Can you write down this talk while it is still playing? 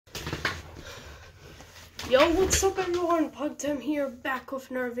Yo, what's up everyone? Pugtim here, back with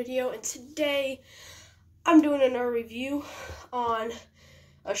another video, and today I'm doing another review on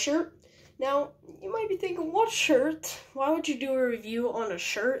a shirt. Now, you might be thinking, what shirt? Why would you do a review on a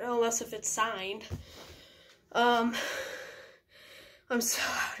shirt unless if it's signed? I'm so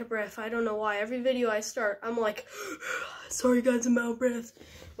out of breath. I don't know why. Every video I start, I'm like, sorry guys, I'm out of breath.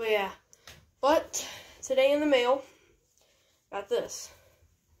 But yeah. But today in the mail, got this.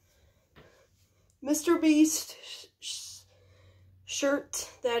 Mr. Beast shirt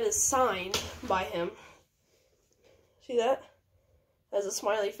that is signed by him. See that? Has a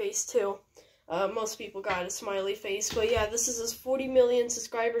smiley face too. Most people got a smiley face, but yeah, this is his 40 million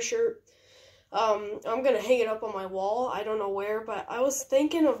subscriber shirt. I'm gonna hang it up on my wall. I don't know where, but I was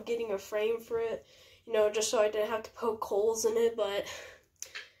thinking of getting a frame for it, you know, just so I didn't have to poke holes in it, but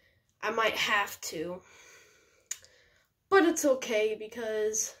I might have to. But it's okay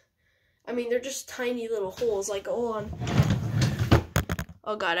because, I mean, they're just tiny little holes, like, oh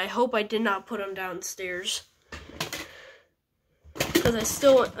god, I hope I did not put them downstairs, because I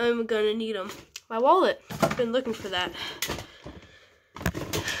still am gonna need them. My wallet, I've been looking for that.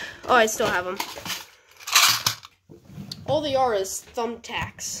 Oh, I still have them. All they are is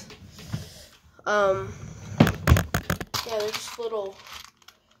thumbtacks. Yeah, they're just little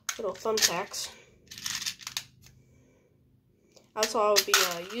thumbtacks. That's all I would be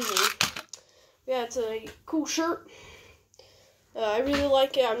using. Yeah, it's a cool shirt. I really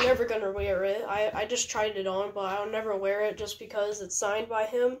like it. I'm never gonna wear it. I just tried it on, but I'll never wear it just because it's signed by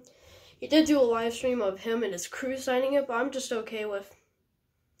him. He did do a live stream of him and his crew signing it, but I'm just okay with...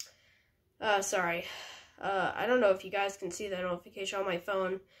 sorry. I don't know if you guys can see that notification on my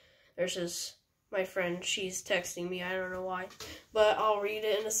phone. There's just my friend. She's texting me. I don't know why. But I'll read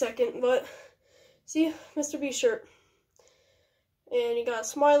it in a second. But, see, Mr. B shirt. And you got a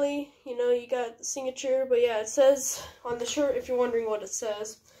smiley, you know, you got the signature, but yeah, it says on the shirt, if you're wondering what it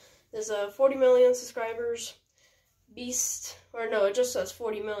says, there's 40 million subscribers, Beast, or no, it just says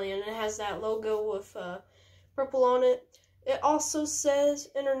 40 million, and it has that logo with purple on it. It also says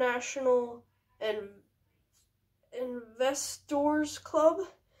International Investors Club,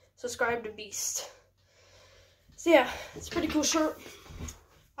 subscribe to Beast. So yeah, it's a pretty cool shirt.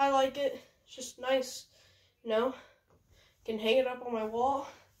 I like it. It's just nice, you know. Can hang it up on my wall.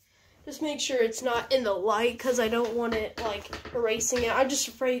 Just make sure it's not in the light, because I don't want it, like, erasing it. I'm just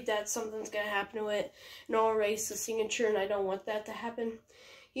afraid that something's going to happen to it, and I'll erase the signature, and I don't want that to happen.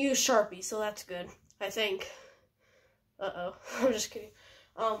 You use Sharpie, so that's good, I think. Uh-oh. I'm just kidding.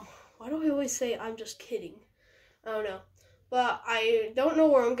 Why do I always say I'm just kidding? I don't know. But I don't know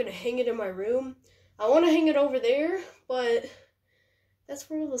where I'm going to hang it in my room. I want to hang it over there, but that's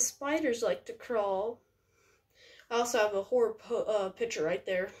where all the spiders like to crawl. I also have a horror picture right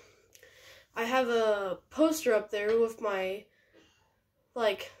there. I have a poster up there with my,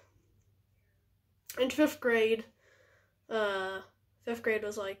 like, in 5th grade. 5th grade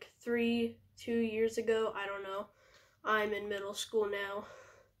was like 2 years ago. I don't know. I'm in middle school now.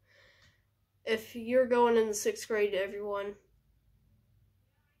 If you're going in the 6th grade, everyone,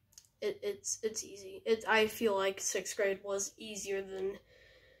 it's easy. I feel like 6th grade was easier than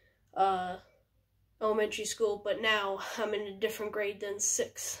elementary school, but now I'm in a different grade than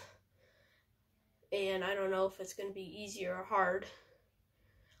 6th, and I don't know if it's going to be easier or hard,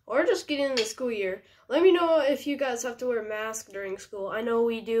 or just get in the school year. Let me know if you guys have to wear a mask during school. I know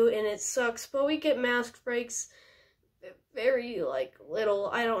we do, and it sucks, but we get mask breaks very, like, little.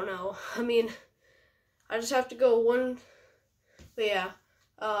 I don't know. I mean, I just have to go one, but yeah,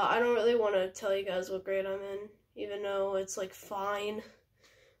 I don't really want to tell you guys what grade I'm in, even though it's, like, fine.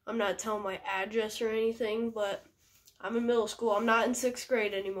 I'm not telling my address or anything, but I'm in middle school. I'm not in 6th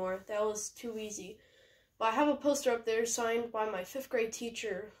grade anymore. That was too easy. But I have a poster up there signed by my 5th grade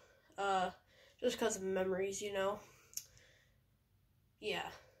teacher, just because of memories, you know. Yeah.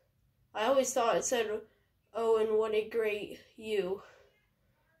 I always thought it said, Owen, what a great you.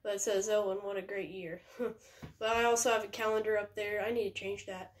 But it says, Owen, what a great year. But I also have a calendar up there. I need to change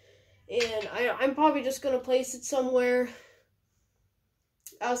that. And I'm probably just going to place it somewhere.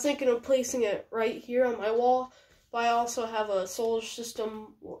 I was thinking of placing it right here on my wall, but I also have a solar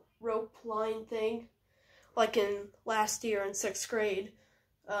system rope line thing, like in last year in 6th grade,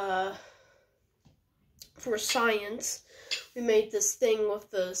 for science. We made this thing with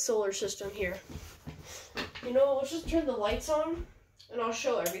the solar system here. You know, let's just turn the lights on, and I'll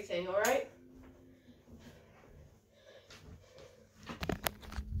show everything, alright?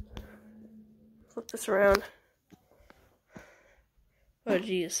 Flip this around. Oh,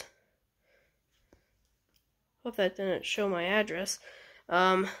 jeez. Hope that didn't show my address.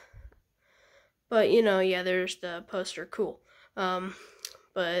 But, you know, yeah, there's the poster. Cool.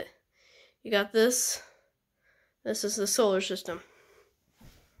 But you got this. This is the solar system.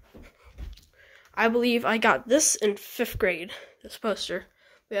 I believe I got this in 5th grade, this poster.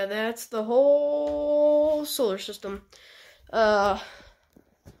 But yeah, that's the whole solar system. Alright,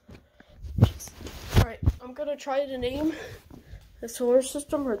 I'm gonna try to name the solar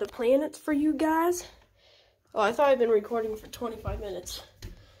system or the planets for you guys. Oh, I thought I'd been recording for 25 minutes.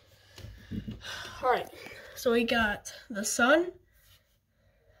 Alright, so we got the sun,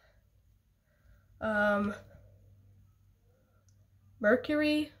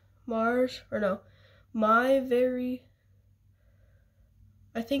 Mercury, Mars, or no, I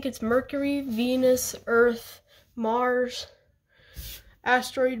think it's Mercury, Venus, Earth, Mars,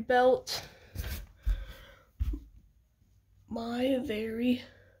 asteroid belt, my very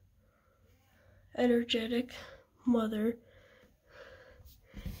energetic mother,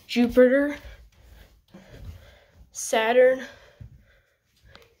 Jupiter, Saturn,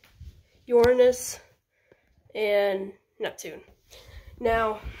 Uranus, and Neptune.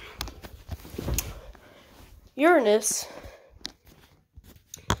 Now, Uranus,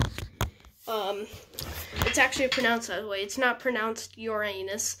 it's actually pronounced that way. It's not pronounced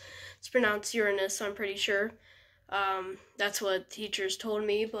Uranus. It's pronounced Uranus, I'm pretty sure. That's what teachers told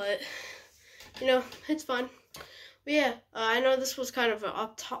me, but, you know, it's fun. But yeah, I know this was kind of an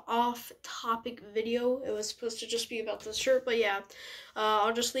off-topic video. It was supposed to just be about this shirt, but yeah,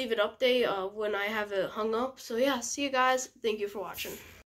 I'll just leave an update when I have it hung up. So yeah, see you guys. Thank you for watching.